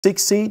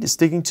6 seed is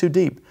digging too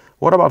deep.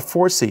 What about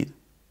 4 seed?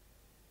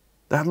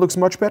 That looks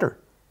much better.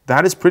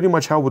 That is pretty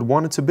much how I would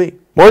want it to be.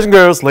 Boys and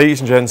girls, ladies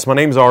and gents, my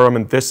name is Aram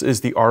and this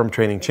is the Aram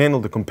Training Channel,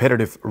 the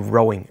competitive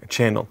rowing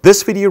channel.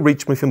 This video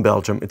reached me from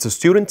Belgium. It's a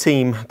student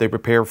team. They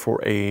prepare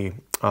for a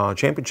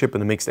championship in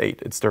the mixed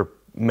 8. It's their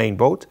main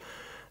boat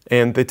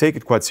and they take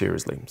it quite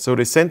seriously. So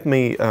they sent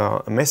me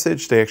a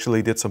message. They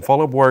actually did some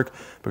follow-up work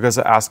because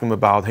I asked them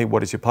about, hey,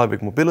 what is your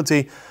pelvic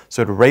mobility?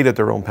 So they rated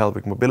their own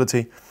pelvic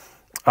mobility.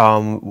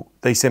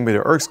 They sent me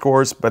their ERG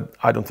scores, but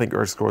I don't think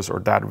ERG scores are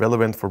that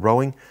relevant for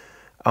rowing.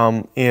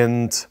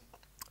 And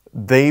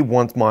they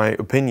want my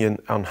opinion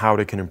on how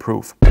they can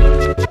improve.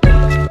 Check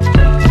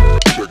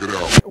it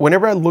out.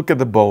 Whenever I look at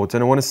the boat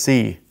and I want to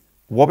see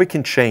what we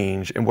can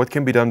change and what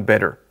can be done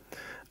better,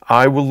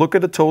 I will look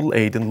at the total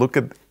 8 and look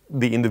at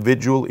the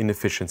individual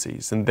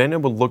inefficiencies. And then I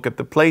will look at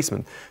the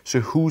placement, so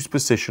who's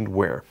positioned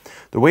where.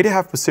 The way they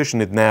have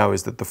positioned it now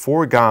is that the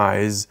 4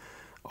 guys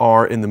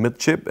are in the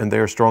midship and they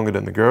are stronger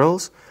than the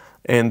girls.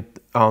 And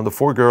the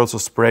 4 girls are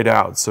spread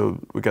out. So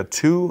we got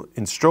 2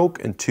 in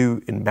stroke and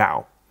 2 in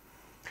bow.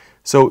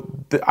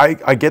 So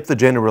I get the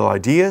general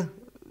idea.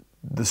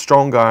 The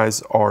strong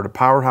guys are the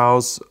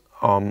powerhouse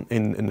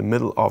in the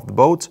middle of the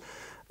boat.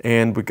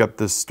 And we got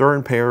the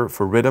stern pair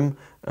for rhythm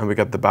and we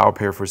got the bow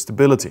pair for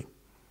stability.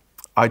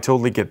 I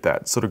totally get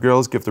that. So the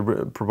girls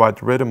provide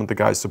the rhythm and the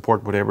guys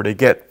support whatever they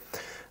get.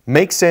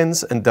 Makes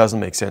sense and doesn't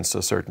make sense to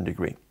a certain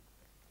degree.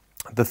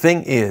 The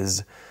thing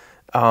is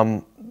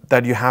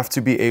that you have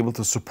to be able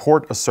to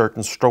support a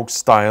certain stroke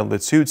style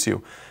that suits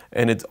you.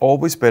 And it's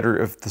always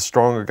better if the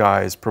stronger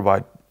guys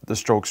provide the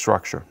stroke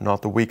structure,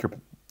 not the weaker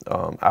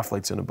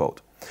athletes in a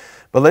boat.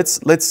 But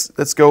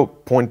let's go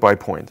point by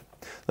point.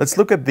 Let's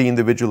look at the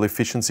individual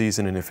efficiencies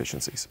and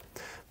inefficiencies.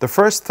 The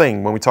first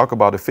thing when we talk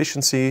about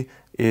efficiency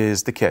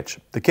is the catch.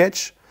 The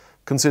catch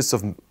consists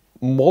of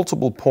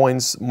multiple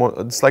points.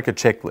 It's like a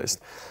checklist.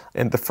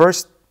 And the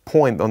first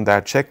point on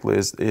that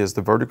checklist is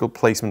the vertical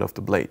placement of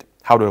the blade.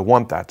 How do I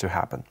want that to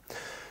happen?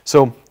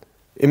 So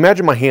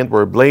imagine my hand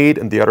were a blade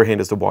and the other hand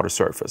is the water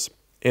surface.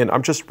 And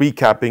I'm just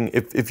recapping.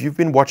 If you've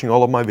been watching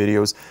all of my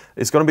videos,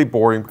 it's going to be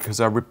boring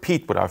because I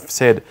repeat what I've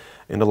said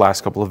in the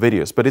last couple of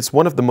videos. But it's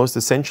one of the most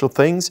essential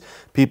things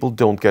people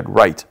don't get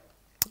right.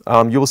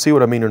 You will see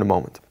what I mean in a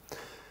moment.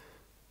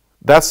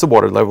 That's the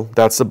water level.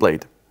 That's the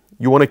blade.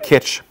 You want to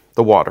catch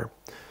the water.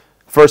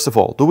 First of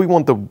all, do we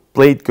want the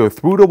blade go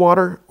through the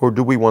water or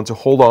do we want to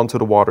hold on to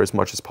the water as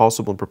much as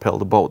possible and propel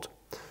the boat?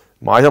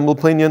 My humble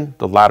opinion,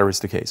 the latter is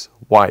the case.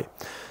 Why?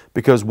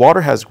 Because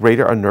water has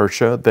greater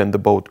inertia than the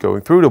boat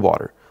going through the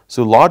water.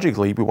 So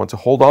logically, we want to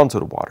hold on to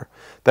the water.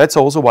 That's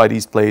also why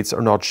these blades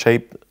are not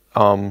shaped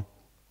are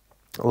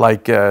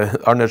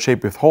not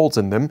shaped with holes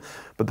in them,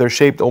 but they're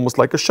shaped almost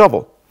like a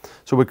shovel.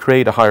 So we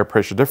create a higher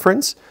pressure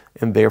difference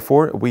and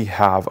therefore we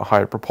have a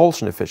higher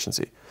propulsion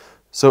efficiency.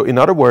 So in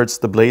other words,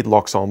 the blade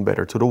locks on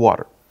better to the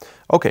water.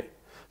 Okay,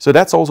 so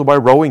that's also why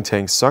rowing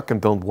tanks suck and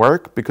don't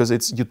work, because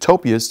it's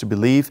utopias to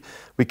believe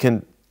we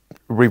can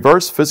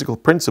reverse physical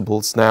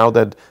principles now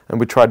and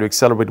we try to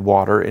accelerate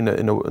water in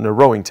a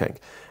rowing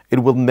tank. It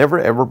will never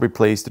ever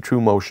replace the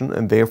true motion,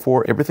 and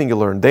therefore everything you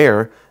learn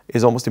there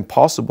is almost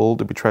impossible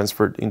to be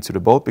transferred into the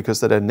boat because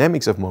the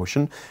dynamics of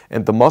motion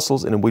and the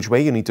muscles and in which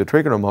way you need to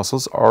trigger the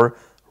muscles are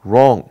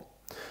wrong.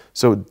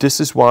 So this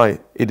is why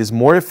it is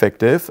more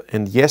effective,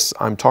 and yes,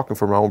 I'm talking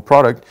from my own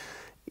product,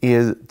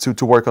 is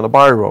to work on a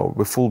biro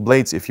with full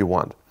blades if you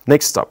want.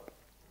 Next up,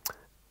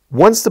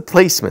 once the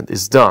placement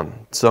is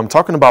done, so I'm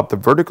talking about the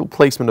vertical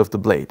placement of the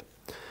blade,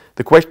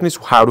 the question is,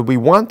 how do we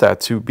want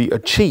that to be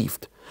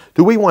achieved?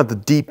 Do we want the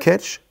deep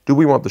catch? Do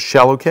we want the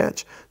shallow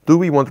catch? Do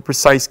we want a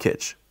precise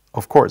catch?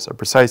 Of course, a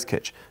precise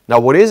catch.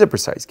 Now, what is a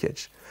precise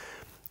catch?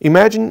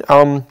 Imagine,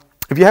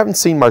 if you haven't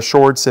seen my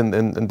shorts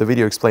and the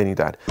video explaining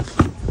that,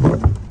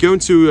 go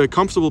into a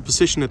comfortable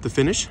position at the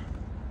finish.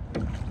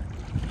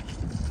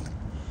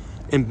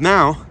 And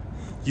now,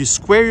 you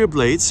square your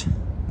blades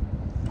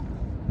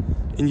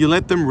and you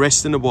let them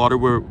rest in the water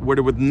where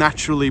they would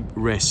naturally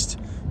rest.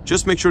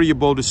 Just make sure your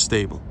boat is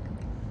stable.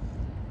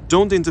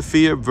 Don't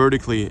interfere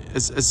vertically,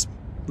 as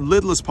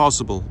little as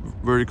possible,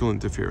 vertical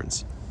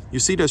interference. You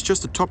see, there's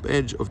just the top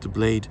edge of the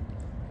blade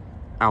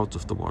out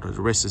of the water.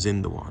 The rest is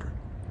in the water.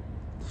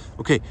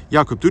 Okay,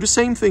 Jakob, do the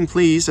same thing,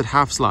 please, at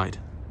half slide.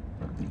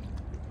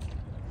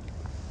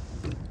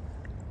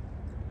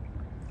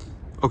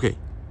 Okay,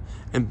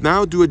 and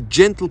now do a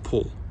gentle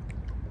pull.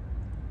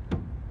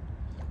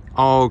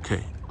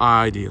 Okay,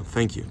 ideal,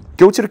 thank you.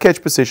 Go to the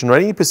catch position, or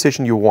any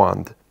position you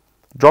want.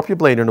 Drop your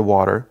blade in the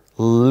water,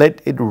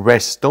 let it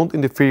rest, don't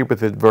interfere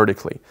with it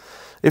vertically.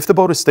 If the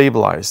boat is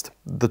stabilized,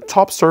 the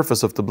top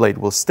surface of the blade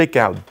will stick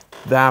out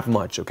that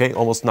much, okay,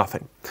 almost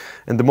nothing.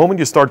 And the moment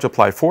you start to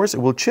apply force, it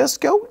will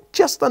just go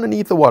just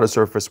underneath the water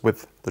surface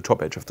with the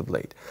top edge of the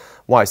blade.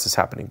 Why is this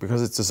happening?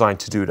 Because it's designed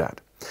to do that.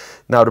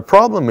 Now the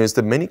problem is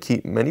that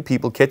many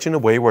people catch in a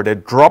way where they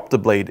drop the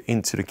blade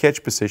into the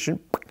catch position,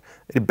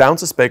 it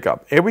bounces back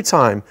up. Every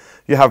time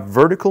you have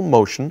vertical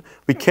motion,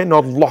 we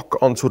cannot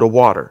lock onto the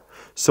water.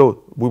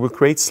 So we will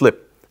create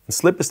slip. And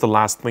slip is the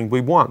last thing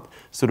we want.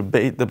 So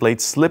the blade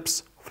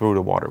slips through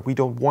the water. We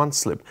don't want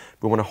slip.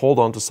 We want to hold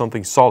on to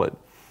something solid.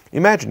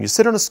 Imagine you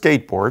sit on a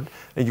skateboard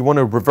and you want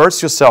to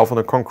reverse yourself on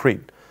the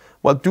concrete.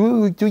 Well,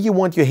 do you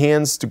want your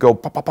hands to go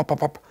pop, pop, pop, pop,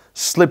 pop,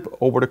 slip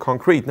over the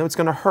concrete? No, it's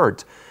going to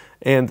hurt.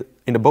 And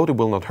in the boat it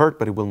will not hurt,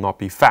 but it will not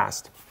be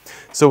fast.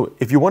 So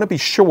if you want to be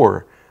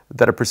sure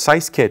that a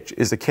precise catch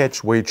is a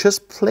catch where you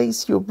just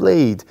place your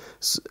blade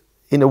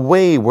in a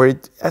way where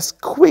it, as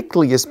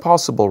quickly as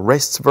possible,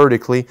 rests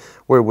vertically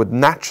where it would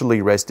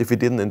naturally rest if you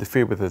didn't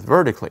interfere with it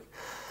vertically.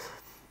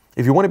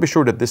 If you want to be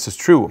sure that this is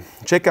true,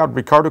 check out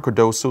Ricardo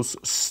Cardoso's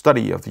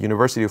study of the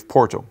University of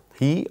Porto.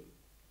 He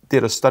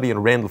did a study on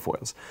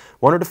Randall-foils.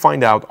 Wanted to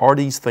find out, are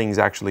these things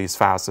actually as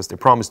fast as they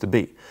promise to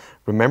be?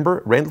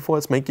 Remember,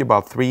 Randall-foils make you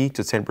about 3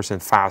 to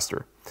 10%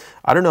 faster.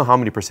 I don't know how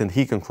many percent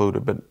he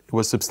concluded, but it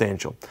was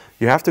substantial.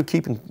 You have to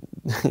keep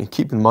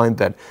in mind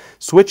that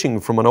switching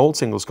from an old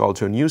single scull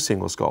to a new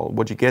single scull,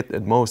 what you get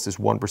at most is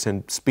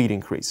 1% speed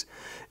increase.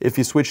 If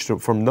you switch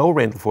from no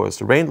Randall-foils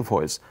to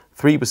Randall-foils,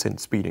 3%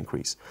 speed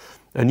increase.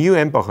 A new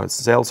Embacher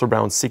sells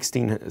around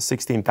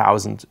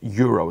 16,000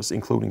 euros,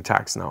 including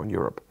tax now in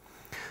Europe.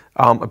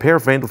 A pair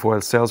of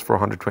Randall-foils sells for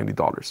 $120.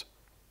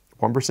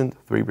 1%,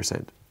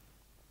 3%.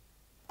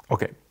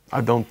 Okay,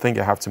 I don't think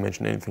I have to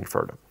mention anything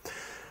further.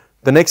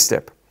 The next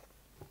step,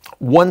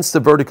 once the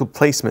vertical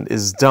placement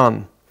is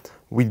done,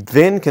 we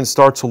then can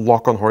start to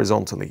lock on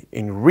horizontally.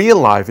 In real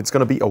life, it's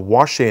going to be a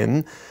wash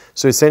in,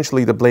 so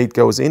essentially the blade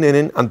goes in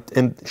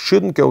and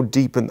shouldn't go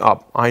deep and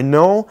up. I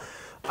know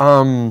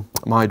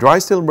my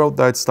Drysdale rode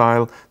that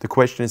style. The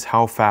question is,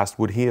 how fast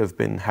would he have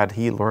been had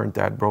he learned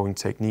that rowing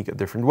technique a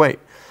different way?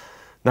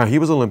 Now, he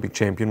was Olympic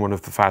champion, one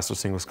of the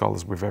fastest single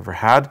scullers we've ever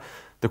had.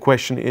 The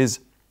question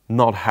is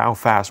not how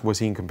fast was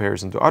he in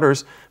comparison to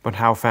others, but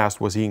how fast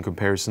was he in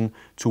comparison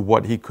to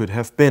what he could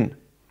have been.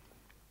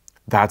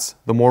 That's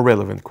the more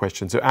relevant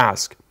question to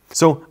ask.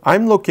 So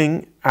I'm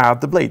looking at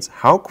the blades.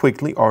 How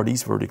quickly are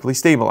these vertically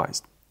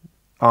stabilized?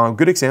 A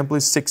good example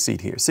is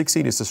 6-seat here.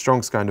 6-seat is the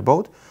strongest guy in the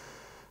boat.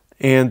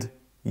 And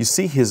you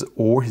see his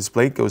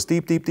blade goes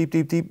deep, deep, deep,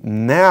 deep, deep.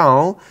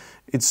 Now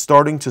it's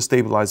starting to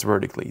stabilize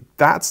vertically.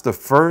 That's the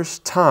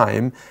first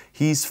time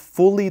he's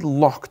fully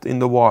locked in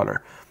the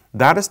water.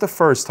 That is the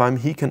first time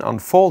he can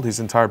unfold his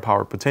entire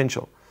power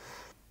potential.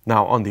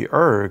 Now on the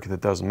erg,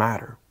 that doesn't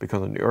matter,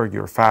 because on the erg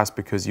you're fast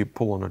because you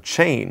pull on a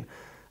chain.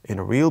 In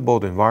a real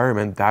boat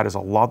environment, that is a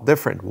lot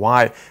different.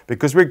 Why?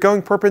 Because we're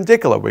going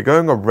perpendicular, we're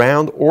going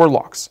around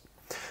oarlocks.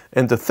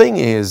 And the thing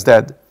is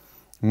that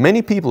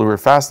many people who are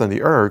fast on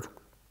the erg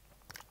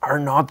are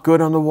not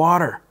good on the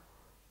water,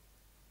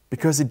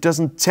 because it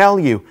doesn't tell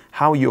you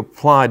how you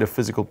apply the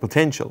physical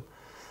potential.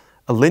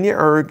 A linear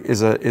erg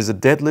is a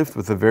deadlift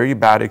with a very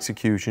bad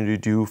execution you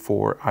do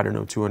for, I don't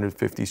know,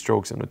 250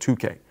 strokes on a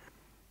 2K.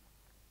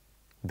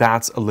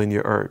 That's a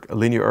linear erg. A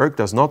linear erg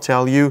does not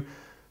tell you,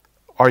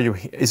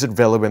 is it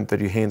relevant that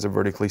your hands are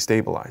vertically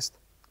stabilized?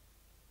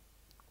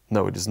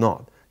 No, it is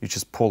not. You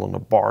just pull on a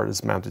bar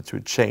that's mounted to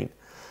a chain.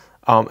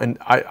 And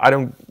I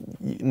don't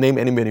name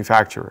any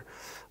manufacturer.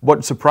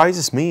 What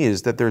surprises me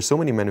is that there are so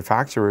many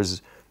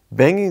manufacturers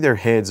banging their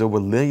heads over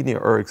linear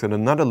ergs and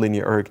another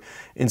linear erg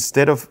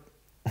instead of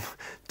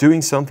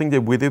doing something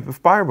that we did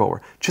with power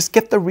rower. Just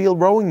get the real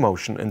rowing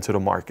motion into the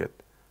market.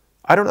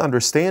 I don't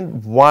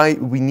understand why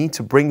we need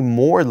to bring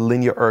more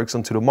linear ergs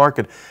onto the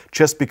market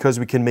just because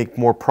we can make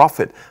more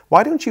profit.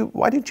 Why don't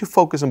you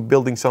focus on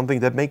building something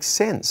that makes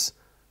sense,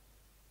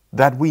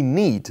 that we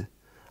need?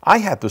 I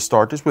had to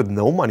start this with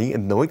no money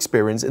and no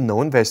experience and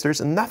no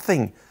investors and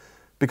nothing,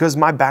 because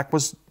my back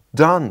was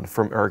done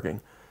from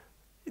erging.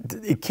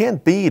 It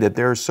can't be that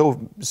there are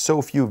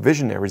so few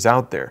visionaries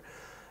out there.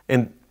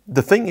 And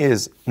the thing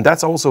is, and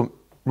that's also,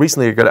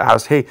 recently I got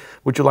asked, hey,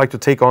 would you like to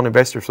take on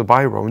investors for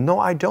Biro? No,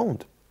 I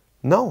don't.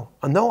 No,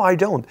 I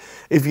don't.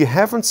 If you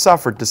haven't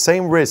suffered the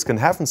same risk and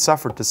haven't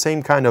suffered the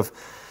same kind of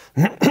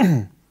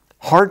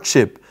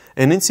hardship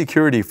and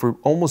insecurity for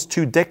almost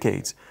 2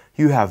 decades,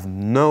 you have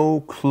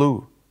no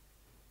clue.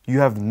 You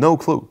have no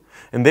clue.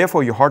 And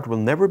therefore your heart will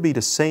never be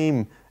the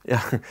same,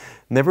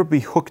 never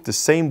be hooked the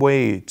same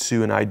way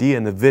to an idea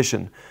and a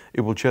vision.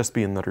 It will just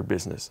be another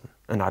business.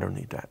 And I don't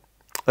need that.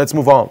 Let's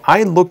move on.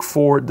 I look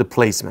for the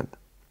placement.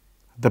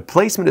 The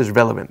placement is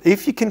relevant.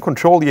 If you can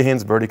control your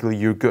hands vertically,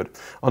 you're good.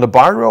 On a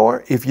bar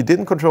rower, if you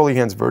didn't control your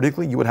hands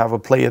vertically, you would have a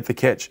play at the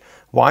catch.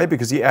 Why?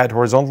 Because you add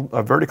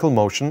vertical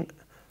motion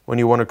when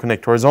you want to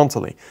connect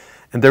horizontally.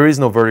 And there is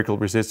no vertical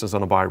resistance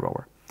on a bar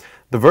rower.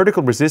 The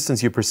vertical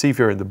resistance you perceive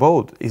here in the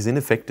boat is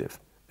ineffective.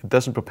 It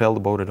doesn't propel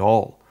the boat at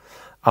all.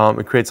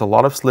 It creates a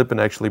lot of slip and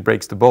actually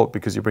breaks the boat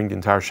because you bring the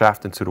entire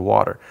shaft into the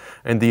water.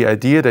 And the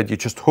idea that you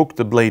just hook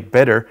the blade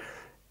better,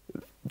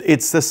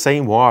 it's the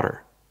same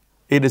water.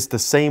 It is the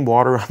same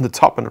water on the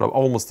top and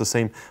almost the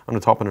same on the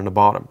top and on the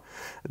bottom.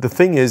 The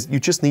thing is, you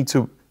just need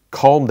to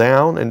calm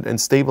down and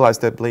stabilize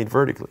that blade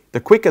vertically. The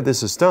quicker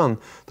this is done,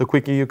 the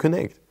quicker you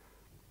connect.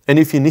 And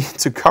if you need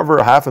to cover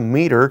a half a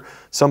meter,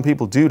 some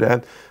people do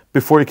that,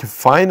 before you can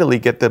finally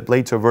get that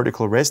blade to a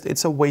vertical rest,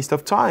 it's a waste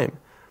of time.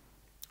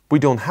 We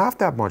don't have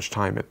that much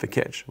time at the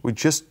catch. We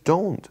just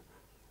don't.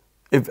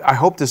 I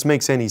hope this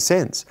makes any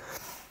sense.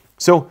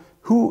 So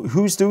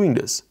who's doing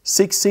this?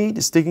 6 seed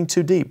is digging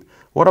too deep.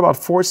 What about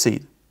 4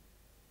 seed?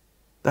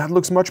 That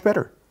looks much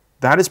better.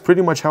 That is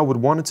pretty much how I would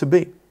want it to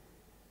be.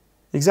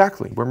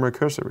 Exactly where my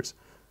cursor is.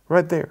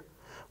 Right there.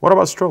 What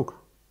about stroke?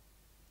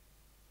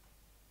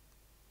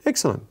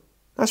 Excellent.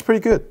 That's pretty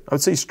good. I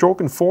would say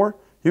stroke and 4.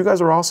 You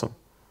guys are awesome.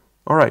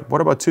 All right.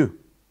 What about 2?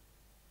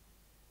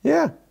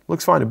 Yeah,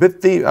 looks fine. A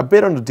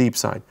bit on the deep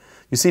side.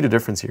 You see the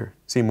difference here.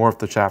 See, more of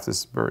the shaft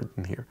is buried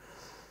in here.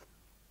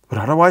 But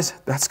otherwise,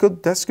 that's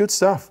good. That's good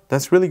stuff.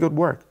 That's really good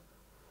work.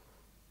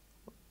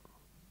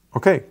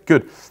 Okay,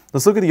 good.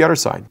 Let's look at the other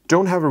side.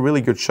 Don't have a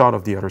really good shot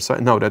of the other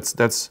side. No, that's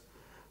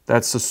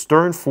a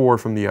stern 4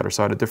 from the other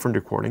side, a different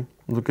recording.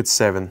 Look at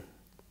 7.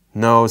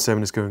 No,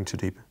 7 is going too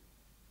deep.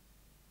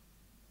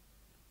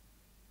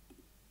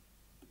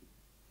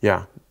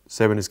 Yeah,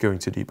 7 is going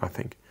too deep, I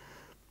think.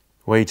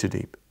 Way too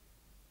deep.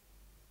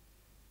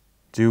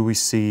 Do we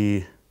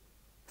see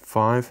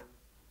 5?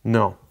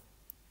 No.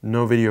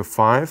 No video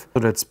 5. So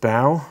that's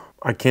bow.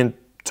 I can't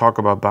talk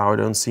about bow. I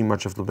don't see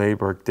much of the blade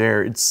work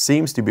there. It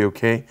seems to be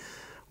okay.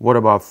 What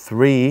about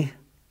 3?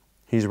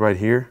 He's right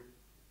here.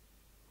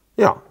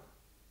 Yeah.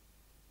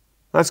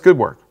 That's good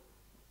work.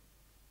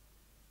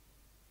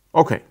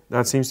 Okay,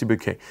 that seems to be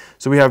okay.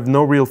 So we have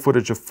no real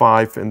footage of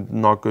 5 and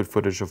not good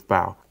footage of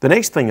bow. The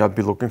next thing I'd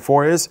be looking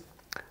for is,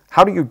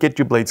 how do you get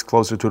your blades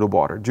closer to the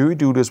water? Do you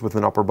do this with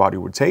an upper body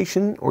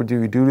rotation, or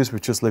do you do this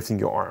with just lifting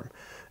your arm?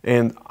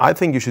 And I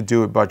think you should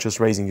do it by just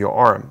raising your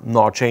arm,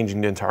 not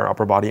changing the entire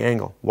upper body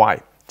angle.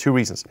 Why? 2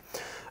 reasons.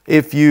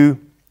 If you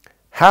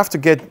have to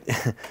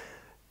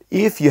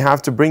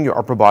bring your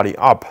upper body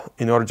up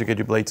in order to get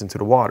your blades into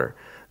the water,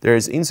 there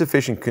is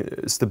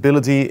insufficient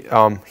stability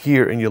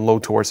here in your low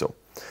torso.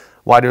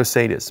 Why do I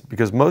say this?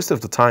 Because most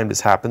of the time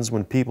this happens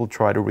when people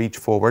try to reach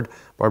forward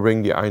by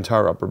bringing the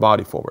entire upper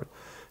body forward.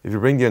 If you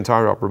bring the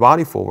entire upper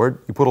body forward,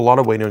 you put a lot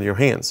of weight on your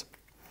hands.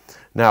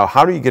 Now,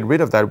 how do you get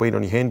rid of that weight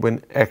on your hand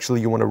when actually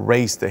you want to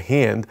raise the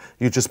hand?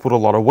 You just put a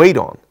lot of weight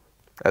on.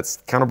 That's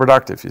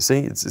counterproductive, you see?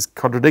 It's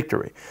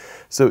contradictory.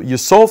 So you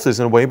solve this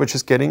in a way by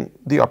just getting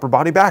the upper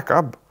body back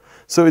up.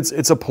 So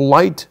it's a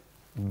polite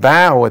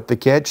bow at the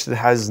catch that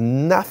has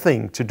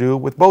nothing to do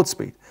with boat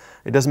speed.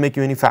 It doesn't make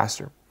you any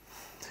faster.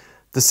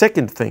 The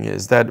second thing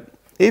is that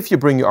if you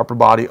bring your upper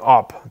body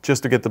up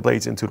just to get the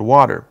blades into the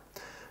water,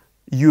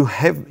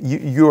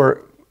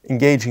 you're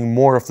engaging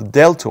more of the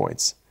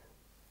deltoids,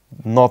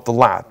 not the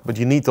lat. But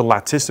you need the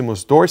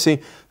latissimus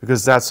dorsi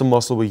because that's the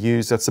muscle we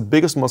use. That's the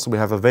biggest muscle we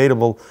have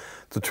available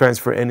to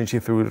transfer energy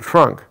through the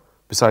trunk,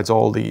 besides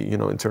all the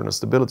internal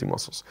stability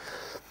muscles.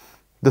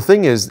 The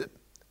thing is,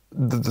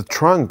 the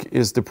trunk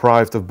is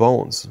deprived of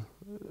bones.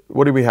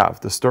 What do we have?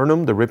 The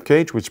sternum, the rib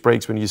cage, which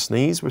breaks when you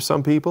sneeze with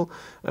some people,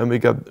 and we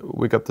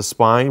got the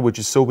spine, which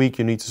is so weak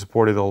you need to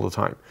support it all the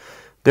time.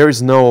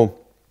 There's no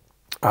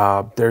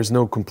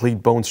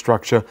complete bone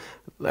structure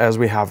as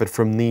we have it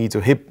from knee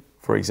to hip,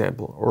 for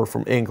example, or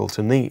from ankle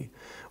to knee,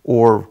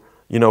 or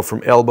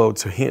from elbow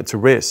to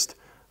wrist.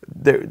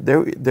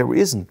 There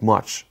isn't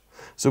much.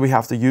 So we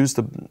have to use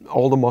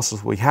all the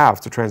muscles we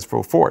have to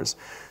transfer force.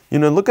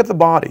 Look at the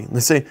body.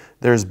 Let's say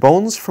there's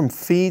bones from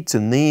feet to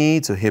knee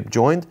to hip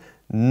joint.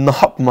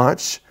 Not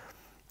much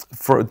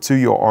to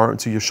your arm,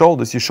 to your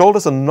shoulders. Your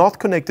shoulders are not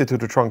connected to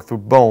the trunk through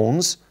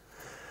bones.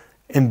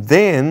 And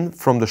then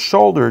from the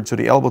shoulder to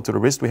the elbow to the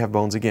wrist, we have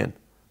bones again.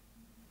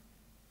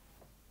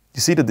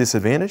 You see the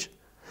disadvantage?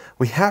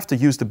 We have to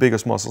use the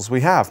biggest muscles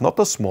we have, not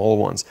the small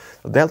ones.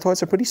 The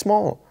deltoids are pretty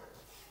small.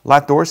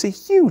 Lat dorsi,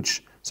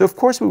 huge. So of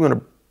course we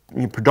want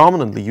to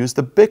predominantly use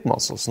the big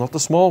muscles, not the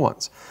small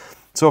ones.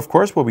 So of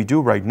course what we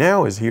do right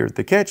now is here at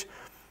the catch,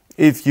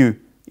 if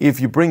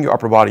you bring your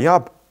upper body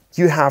up,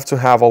 you have to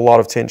have a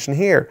lot of tension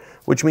here,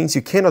 which means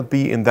you cannot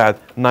be in that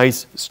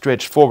nice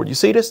stretch forward. You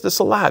see this? This is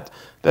a lat,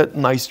 that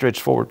nice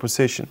stretch forward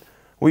position.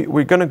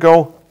 We're going to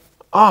go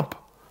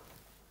up,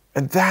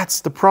 and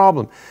that's the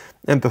problem.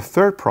 And the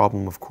third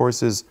problem, of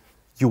course, is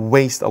you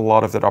waste a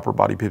lot of that upper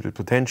body pivot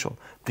potential.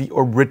 The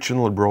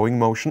original rowing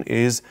motion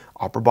is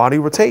upper body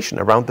rotation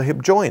around the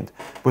hip joint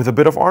with a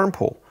bit of arm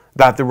pull.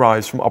 That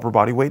derives from upper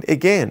body weight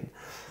again.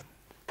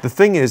 The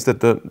thing is that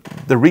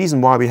the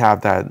reason why we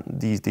have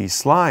these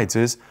slides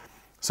is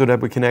so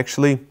that we can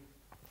actually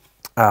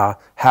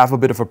have a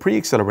bit of a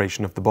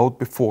pre-acceleration of the boat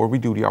before we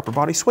do the upper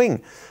body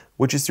swing,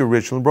 which is the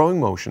original rowing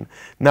motion.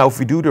 Now, if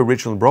we do the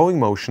original rowing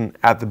motion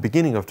at the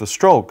beginning of the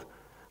stroke,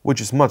 which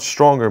is much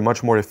stronger,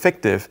 much more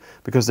effective,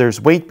 because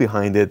there's weight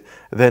behind it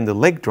than the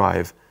leg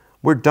drive,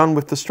 we're done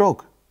with the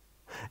stroke.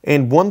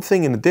 And one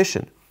thing in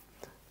addition,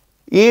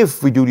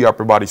 if we do the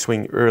upper body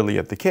swing early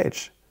at the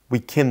catch, we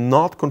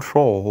cannot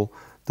control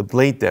the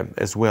blade depth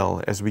as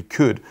well as we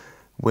could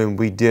when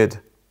we did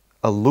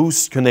a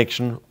loose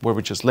connection where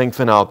we just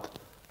lengthen out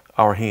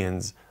our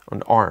hands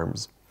and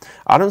arms.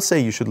 I don't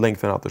say you should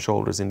lengthen out the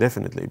shoulders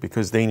indefinitely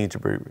because they need to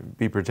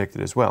be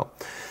protected as well.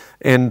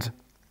 And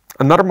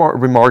another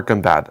remark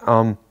on that,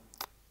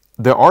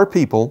 there are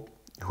people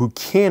who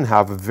can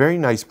have a very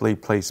nice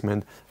blade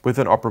placement with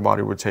an upper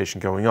body rotation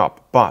going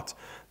up, but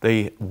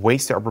they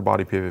waste their upper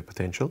body pivot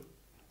potential,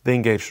 they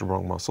engage the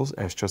wrong muscles,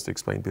 as just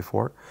explained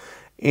before,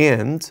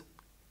 and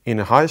in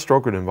a high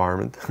stroke rate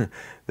environment,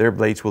 their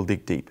blades will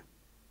dig deep,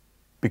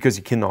 because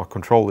you cannot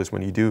control this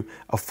when you do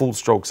a full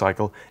stroke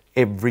cycle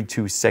every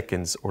 2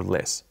 seconds or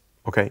less.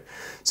 Okay,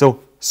 so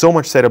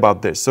much said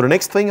about this. So the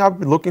next thing I've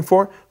been looking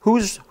for,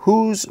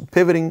 who's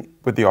pivoting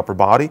with the upper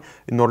body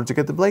in order to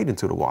get the blade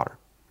into the water.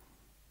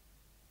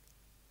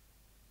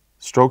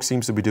 Stroke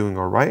seems to be doing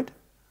all right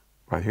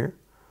here.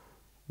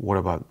 What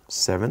about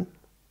 7?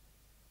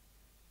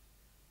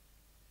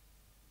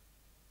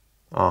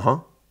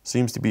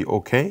 Seems to be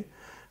okay.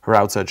 Her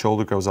outside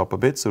shoulder goes up a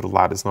bit, so the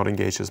lat is not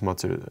engaged as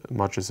much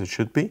as it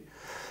should be.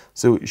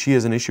 So she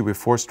has an issue with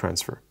force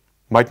transfer.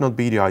 Might not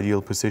be the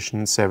ideal position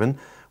in 7,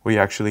 where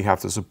you actually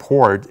have to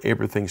support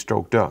everything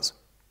stroke does.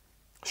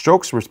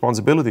 Stroke's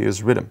responsibility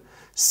is rhythm.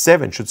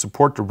 7 should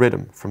support the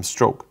rhythm from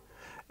stroke.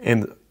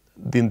 And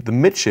the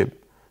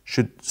midship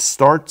should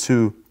start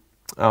to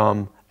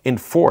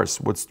enforce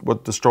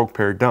what the stroke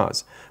pair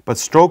does. But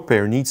stroke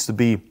pair needs to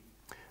be...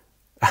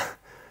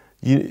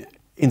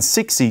 in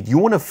 6 seat, you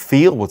want to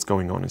feel what's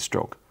going on in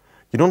stroke.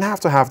 You don't have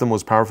to have the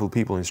most powerful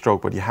people in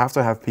stroke, but you have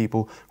to have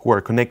people who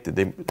are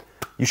connected.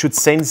 You should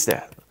sense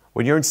that.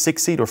 When you're in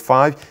 6 seat or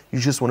 5, you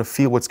just want to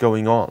feel what's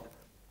going on.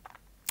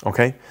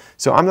 Okay?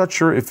 So I'm not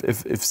sure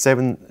if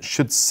 7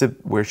 should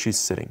sit where she's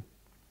sitting.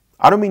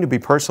 I don't mean to be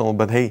personal,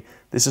 but hey,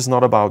 this is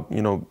not about,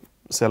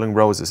 selling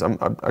roses.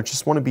 I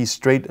just want to be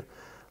straight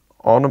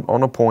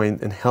on a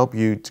point and help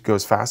you to go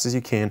as fast as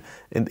you can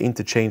and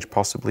interchange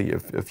possibly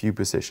a few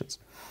positions.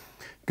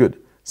 Good.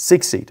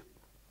 6 seat.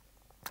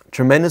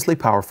 Tremendously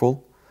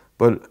powerful,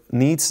 but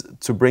needs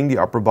to bring the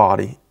upper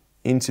body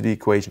into the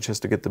equation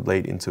just to get the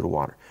blade into the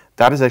water.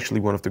 That is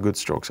actually one of the good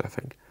strokes, I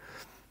think.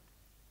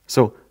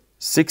 So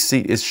 6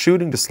 seat is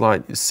shooting the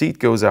slide. Seat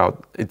goes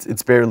out.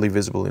 It's barely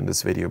visible in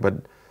this video,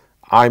 but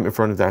I'm in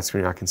front of that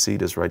screen. I can see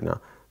this right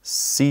now.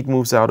 Seat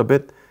moves out a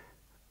bit.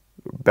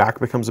 Back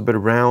becomes a bit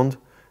round.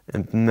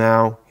 And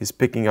now he's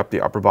picking up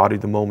the upper body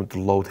the moment the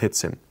load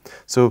hits him.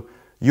 So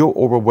you're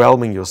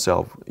overwhelming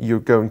yourself. You're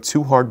going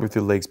too hard with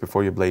your legs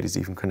before your blade is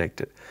even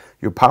connected.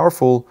 You're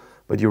powerful,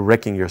 but you're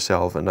wrecking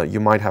yourself, and you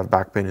might have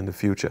back pain in the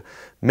future.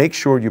 Make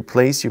sure you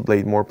place your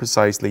blade more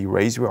precisely,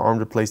 raise your arm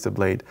to place the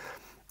blade,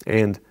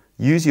 and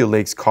use your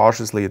legs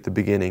cautiously at the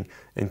beginning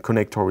and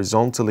connect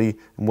horizontally.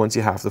 And once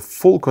you have the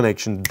full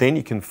connection, then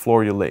you can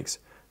floor your legs.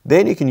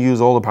 Then you can use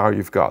all the power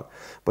you've got.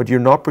 But you're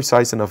not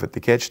precise enough at the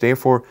catch,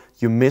 therefore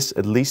you miss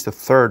at least a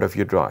third of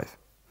your drive.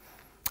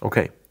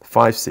 Okay,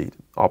 5 seat,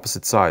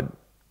 opposite side.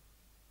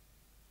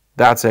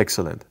 That's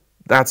excellent.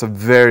 That's a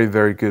very,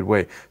 very good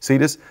way. See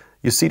this?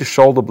 You see the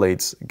shoulder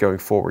blades going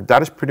forward.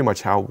 That is pretty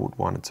much how I would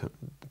want it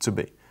to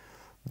be.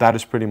 That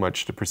is pretty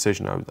much the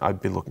precision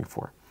I'd be looking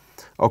for.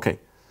 Okay,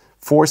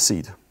 4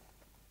 seat.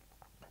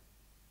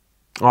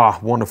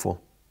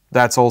 Wonderful.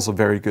 That's also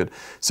very good.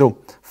 So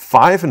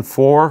 5 and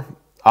 4,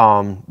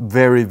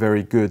 very,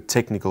 very good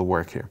technical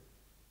work here.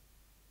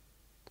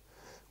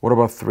 What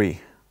about 3?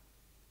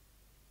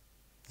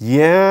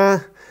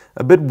 Yeah,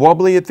 a bit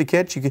wobbly at the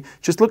catch. You can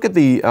just look at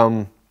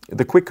the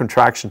quick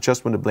contraction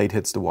just when the blade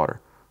hits the water.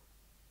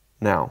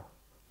 Now,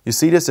 you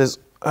see this as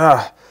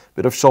a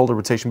bit of shoulder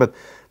rotation, but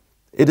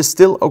it is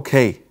still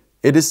okay.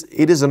 It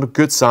is on the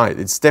good side.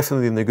 It's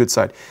definitely on the good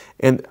side.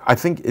 And I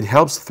think it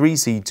helps 3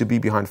 seat to be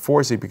behind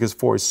 4 seat because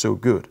 4 is so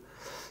good.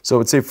 So I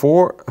would say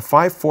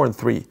 5, 4, and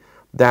 3.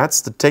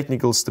 That's the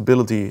technical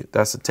stability.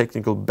 That's the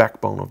technical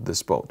backbone of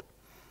this boat.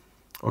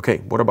 Okay,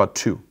 what about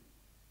 2?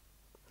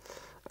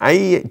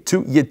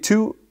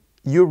 2,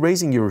 you're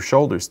raising your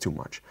shoulders too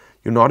much.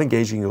 You're not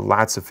engaging your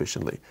lats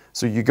sufficiently.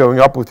 So you're going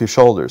up with your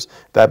shoulders.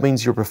 That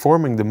means you're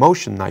performing the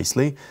motion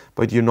nicely,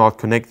 but you're not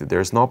connected.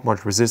 There's not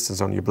much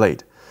resistance on your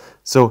blade.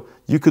 So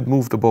you could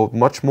move the boat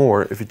much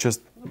more if you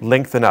just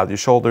lengthen out your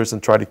shoulders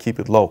and try to keep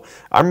it low.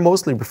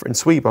 In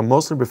sweep, I'm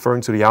mostly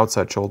referring to the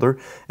outside shoulder,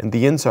 and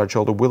the inside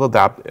shoulder will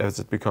adapt as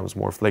it becomes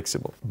more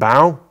flexible.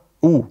 Bow,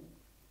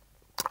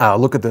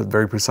 look at that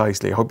very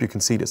precisely. I hope you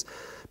can see this.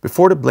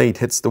 Before the blade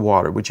hits the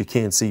water, which you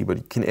can't see, but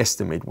you can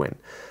estimate when.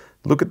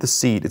 Look at the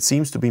seat. It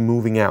seems to be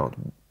moving out.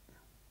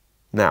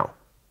 Now,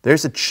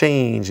 there's a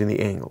change in the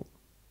angle.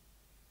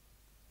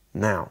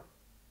 Now,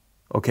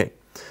 okay.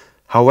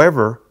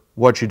 However,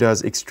 what she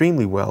does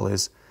extremely well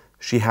is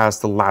she has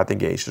the lat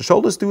engaged. The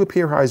shoulders do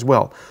appear high as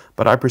well,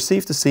 but I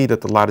perceive to see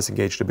that the lat is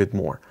engaged a bit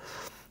more.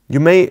 You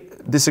may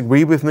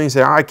disagree with me and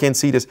say, I can't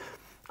see this.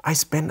 I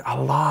spend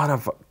a lot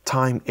of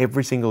time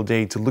every single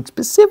day to look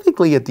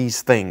specifically at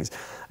these things.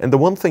 And the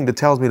one thing that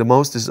tells me the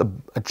most is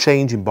a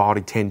change in body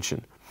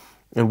tension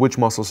and which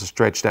muscles are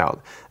stretched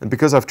out. And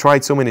because I've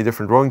tried so many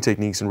different rowing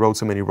techniques and rowed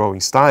so many rowing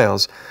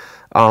styles,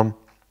 when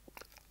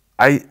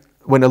I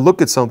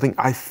look at something,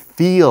 I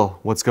feel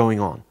what's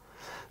going on.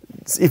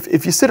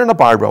 If you sit on a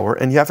bi rower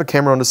and you have a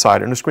camera on the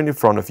side and a screen in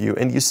front of you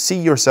and you see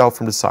yourself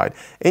from the side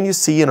and you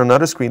see in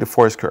another screen the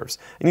force curves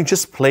and you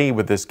just play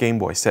with this Game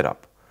Boy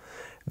setup,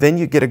 then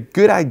you get a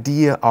good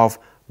idea of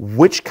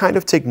which kind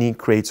of technique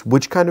creates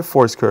which kind of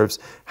force curves,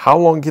 how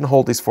long you can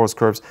hold these force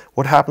curves,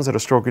 what happens at a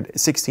stroke at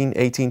 16,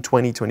 18,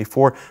 20,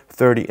 24,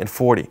 30, and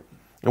 40.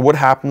 And what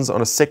happens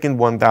on a second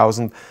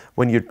 1000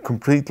 when you're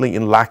completely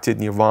in lactate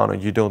nirvana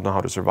and you don't know how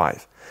to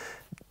survive.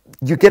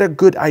 You get a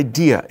good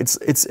idea.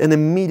 It's an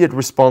immediate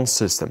response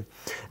system.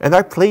 And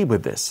I played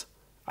with this.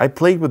 I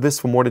played with this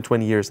for more than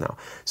 20 years now.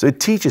 So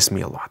it teaches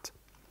me a lot.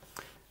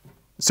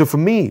 So for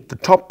me, the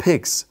top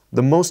picks,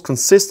 the most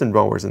consistent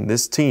rowers in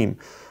this team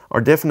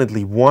are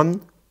definitely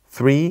 1,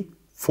 3,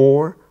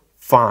 4,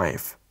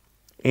 5,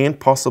 and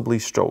possibly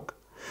stroke.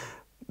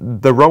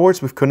 The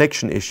rowers with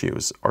connection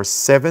issues are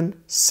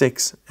 7,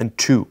 6, and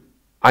 2.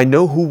 I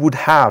know who would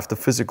have the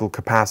physical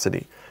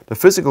capacity. The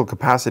physical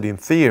capacity in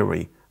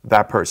theory,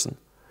 that person.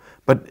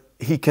 But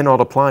he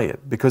cannot apply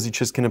it because he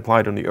just can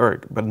apply it on the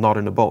erg, but not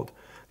in a boat.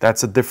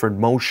 That's a different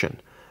motion.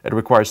 It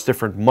requires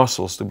different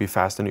muscles to be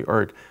fast in the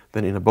erg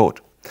than in a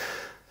boat.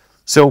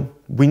 So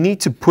we need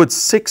to put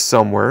 6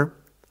 somewhere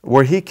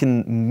where he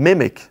can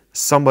mimic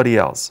somebody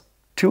else.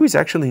 2 is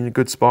actually in a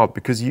good spot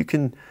because you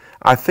can,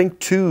 I think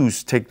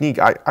 2's technique,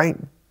 I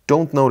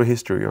don't know the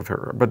history of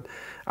her, but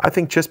I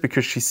think just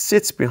because she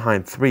sits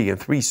behind 3 and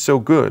 3 is so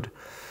good,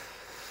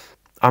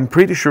 I'm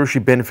pretty sure she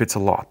benefits a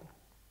lot.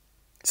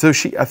 So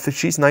I think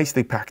she's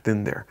nicely packed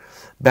in there.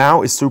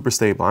 Bow is super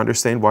stable. I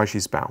understand why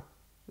she's bow.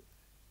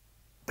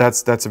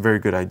 That's a very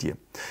good idea.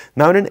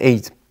 Now in an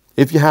 8,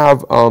 if you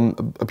have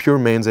a pure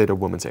man's 8 or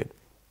woman's 8,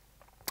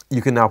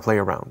 you can now play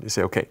around. You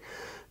say, okay,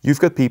 you've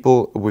got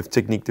people with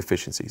technique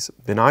deficiencies.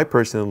 Then I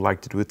personally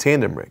like to do a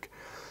tandem rig,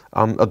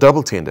 a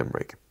double tandem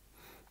rig.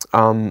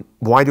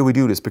 Why do we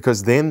do this?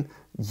 Because then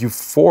you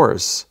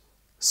force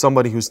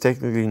somebody who's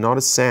technically not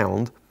as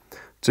sound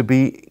to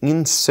be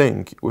in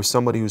sync with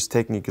somebody who's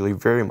technically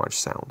very much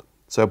sound.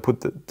 So I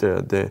put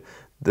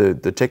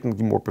the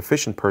technically more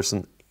proficient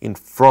person in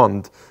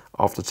front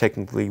of the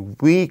technically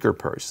weaker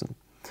person.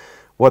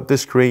 What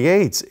this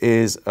creates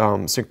is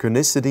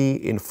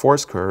synchronicity in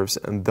force curves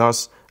and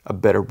thus a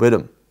better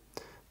rhythm.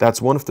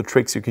 That's one of the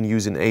tricks you can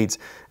use in 8s.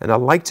 And I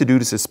like to do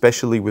this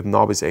especially with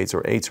novice 8s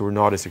or 8s who are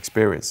not as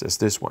experienced as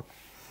this one.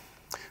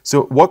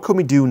 So what can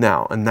we do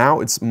now? And now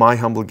it's my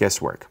humble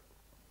guesswork.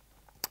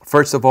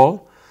 First of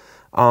all,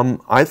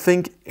 I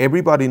think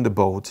everybody in the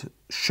boat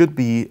should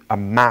be a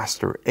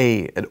master,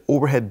 at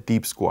overhead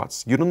deep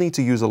squats. You don't need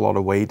to use a lot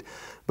of weight,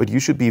 but you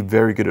should be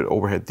very good at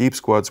overhead deep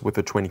squats with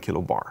a 20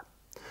 kilo bar.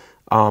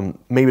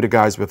 Maybe the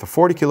guys with a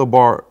 40 kilo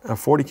bar,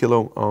 so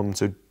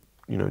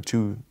you know,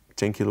 2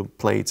 10 kilo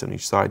plates on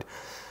each side,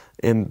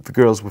 and the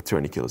girls with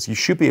 20 kilos. You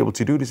should be able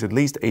to do this at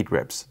least 8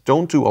 reps.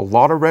 Don't do a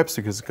lot of reps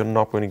because it's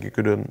not going to be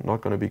good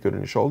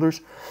in the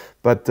shoulders,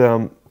 but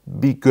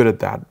be good at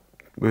that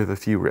with a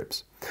few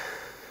reps.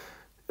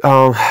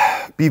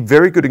 Be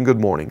very good in good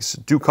mornings.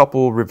 Do a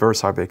couple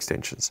reverse hyper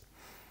extensions.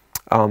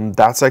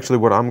 That's actually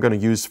what I'm going to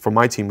use for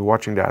my team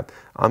watching that.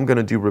 I'm going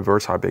to do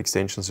reverse hyper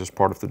extensions as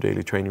part of the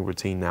daily training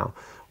routine now,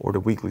 or the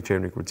weekly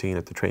training routine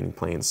at the training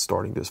plans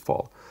starting this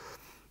fall.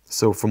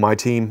 So for my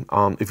team,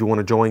 if you want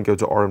to join, go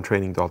to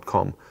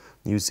rmtraining.com.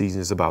 New season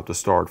is about to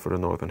start for the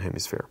Northern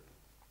Hemisphere.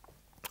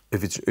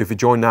 If you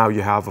join now,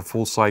 you have a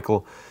full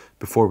cycle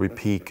before we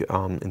peak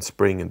in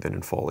spring and then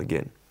in fall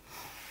again.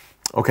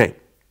 Okay.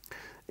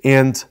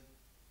 And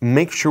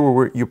make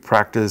sure you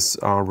practice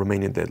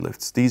Romanian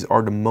deadlifts. These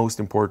are the most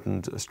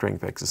important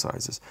strength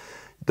exercises.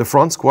 The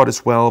front squat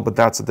as well, but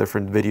that's a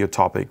different video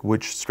topic,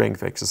 which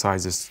strength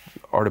exercises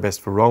are the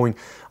best for rowing.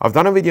 I've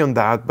done a video on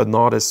that, but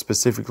not as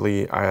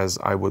specifically as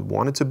I would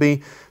want it to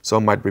be, so I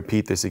might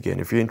repeat this again.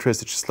 If you're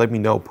interested, just let me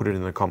know, put it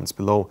in the comments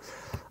below.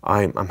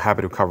 I'm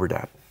happy to cover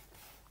that.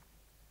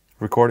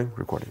 Recording?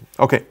 Recording.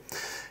 Okay,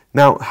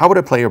 now how would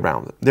I play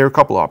around? There are a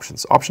couple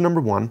options. Option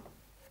number 1,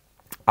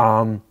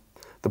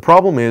 the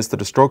problem is that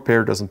the stroke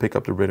pair doesn't pick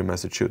up the rhythm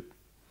as it should.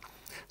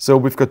 So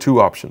we've got 2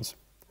 options.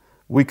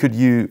 We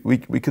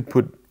could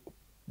put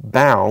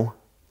bow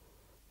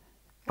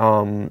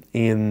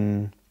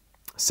in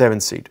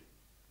 7 seat.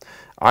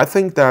 I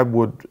think that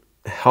would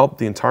help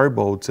the entire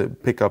boat to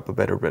pick up a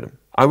better rhythm.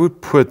 I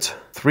would put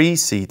 3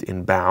 seat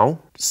in bow,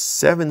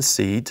 7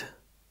 seat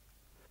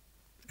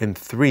in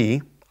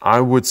 3.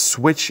 I would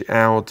switch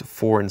out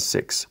 4 and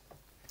 6.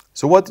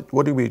 So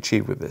what do we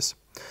achieve with this?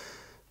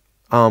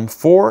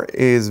 4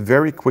 is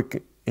very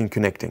quick in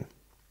connecting.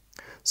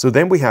 So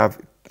then we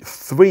have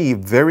 3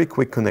 very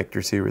quick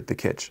connectors here at the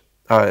catch,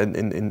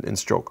 in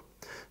stroke.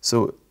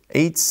 So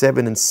 8,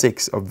 7, and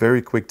 6 are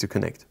very quick to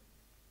connect.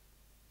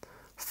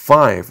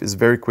 5 is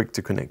very quick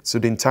to connect. So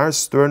the entire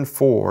stern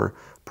 4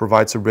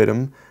 provides a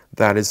rhythm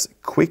that is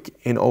quick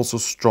and also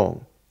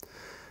strong.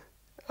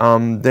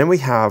 Then we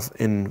have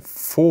in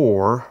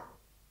 4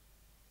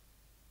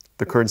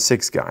 the current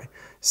 6 guy.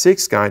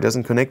 6 guy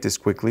doesn't connect as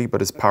quickly, but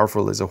is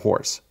powerful as a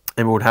horse.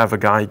 And we would have a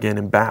guy again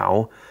in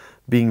bow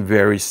being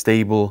very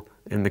stable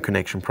in the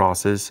connection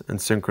process and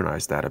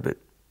synchronize that a bit.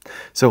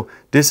 So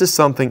this is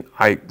something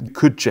I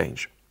could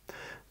change.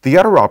 The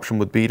other option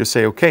would be to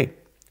say, okay,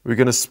 we're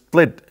going to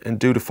split and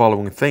do the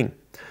following thing.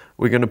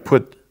 We're going to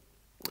put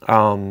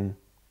 3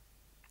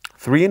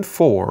 and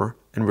 4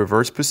 and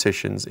reverse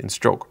positions in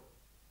stroke.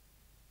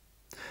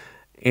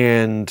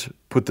 And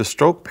put the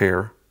stroke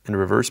pair in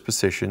reverse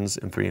positions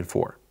in 3 and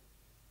 4.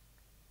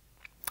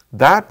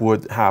 That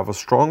would have a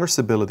stronger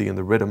stability in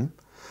the rhythm,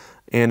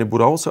 and it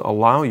would also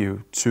allow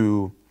you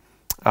to,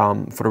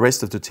 for the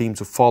rest of the team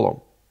to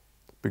follow.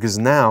 Because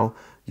now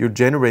you're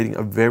generating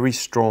a very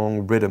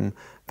strong rhythm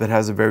that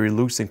has a very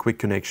loose and quick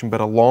connection, but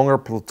a longer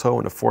plateau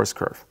and a force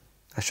curve.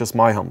 That's just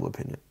my humble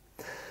opinion.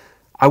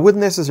 I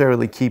wouldn't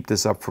necessarily keep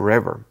this up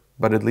forever,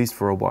 but at least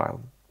for a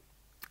while.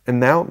 And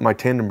now my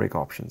tandem rig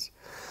options.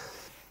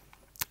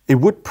 It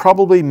would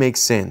probably make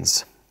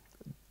sense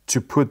to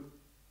put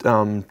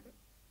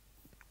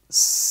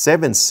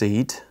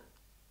 7-seat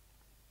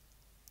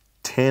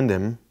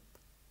tandem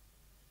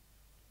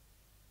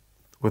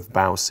with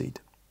bow seat.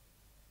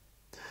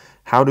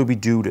 How do we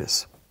do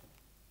this?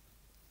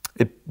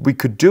 We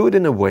could do it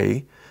in a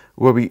way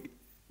where we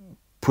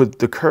put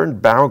the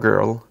current bow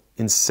girl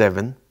in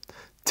 7,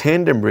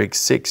 tandem rig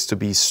 6 to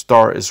be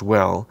star as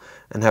well,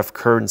 and have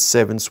current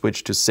 7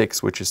 switch to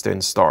 6, which is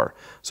then star.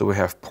 So we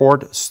have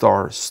port,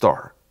 star,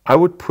 star. I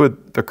would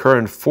put the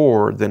current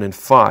 4 then in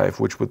 5,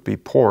 which would be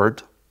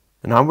port,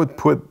 and I would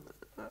put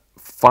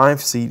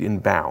 5-seat in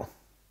bow.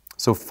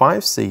 So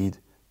 5-seat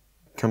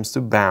comes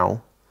to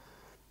bow,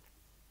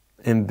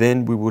 and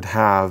then we would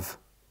have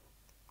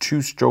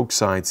 2 stroke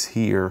sides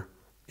here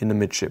in the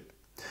midship.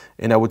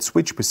 And I would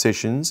switch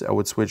positions. I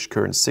would switch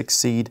current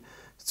 6-seat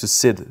to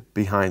sit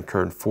behind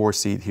current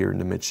 4-seat here in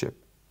the midship.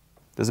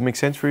 Does it make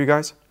sense for you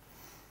guys?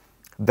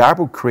 That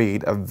will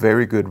create a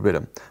very good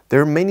rhythm.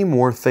 There are many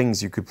more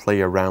things you could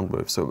play around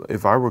with. So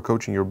if I were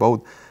coaching your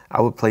boat,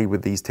 I would play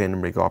with these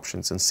tandem rig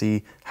options and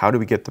see how do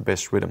we get the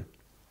best rhythm.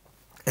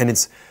 And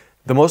it's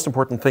the most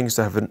important thing is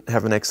to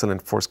have an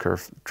excellent force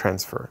curve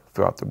transfer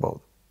throughout the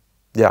boat.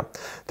 Yeah,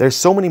 there's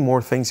so many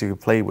more things you can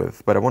play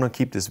with, but I want to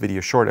keep this video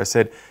short. I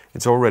said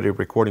it's already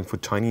recording for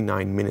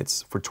 29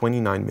 minutes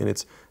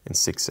and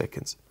 6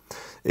 seconds.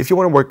 If you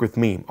want to work with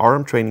me,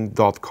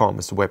 rmtraining.com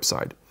is the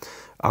website.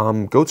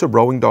 Go to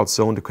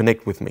rowing.zone to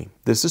connect with me.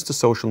 This is the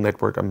social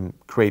network I'm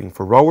creating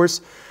for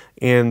rowers,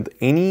 and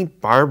any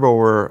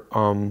bi-rower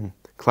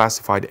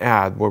classified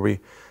ad where we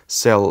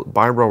sell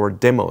bi-rower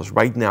demos.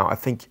 Right now, I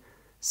think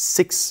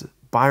 6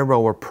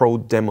 bi-rower pro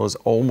demos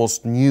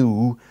almost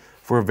new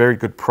for a very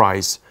good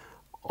price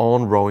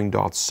on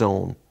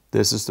rowing.zone.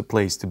 This is the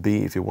place to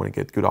be if you want to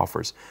get good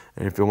offers.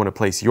 And if you want to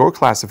place your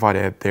classified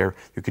ad there,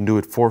 you can do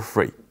it for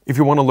free. If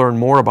you want to learn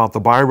more about the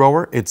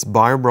bi-rower, it's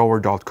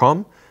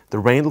birower.com. The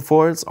rental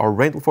foils are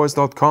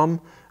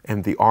rentalfoils.com,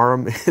 and the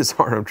arm is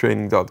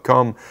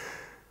rmtraining.com.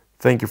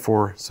 Thank you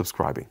for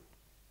subscribing.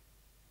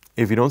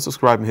 If you don't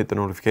subscribe and hit the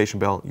notification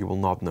bell, you will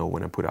not know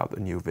when I put out a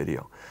new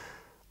video.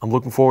 I'm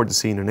looking forward to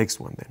seeing the next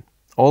one then.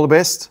 All the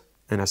best,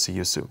 and I'll see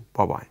you soon.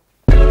 Bye-bye.